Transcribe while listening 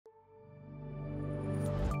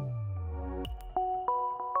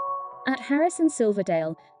At Harrison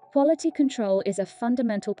Silverdale, quality control is a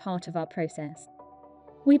fundamental part of our process.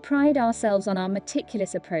 We pride ourselves on our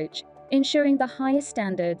meticulous approach, ensuring the highest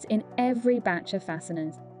standards in every batch of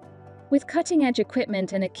fasteners. With cutting-edge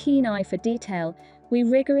equipment and a keen eye for detail, we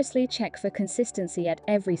rigorously check for consistency at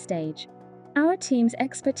every stage. Our team's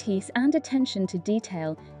expertise and attention to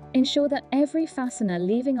detail ensure that every fastener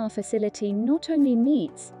leaving our facility not only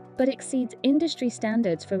meets, but exceeds industry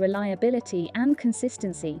standards for reliability and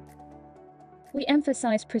consistency. We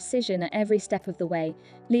emphasize precision at every step of the way,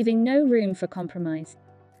 leaving no room for compromise.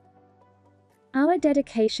 Our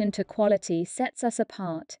dedication to quality sets us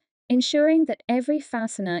apart, ensuring that every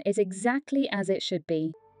fastener is exactly as it should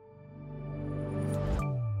be.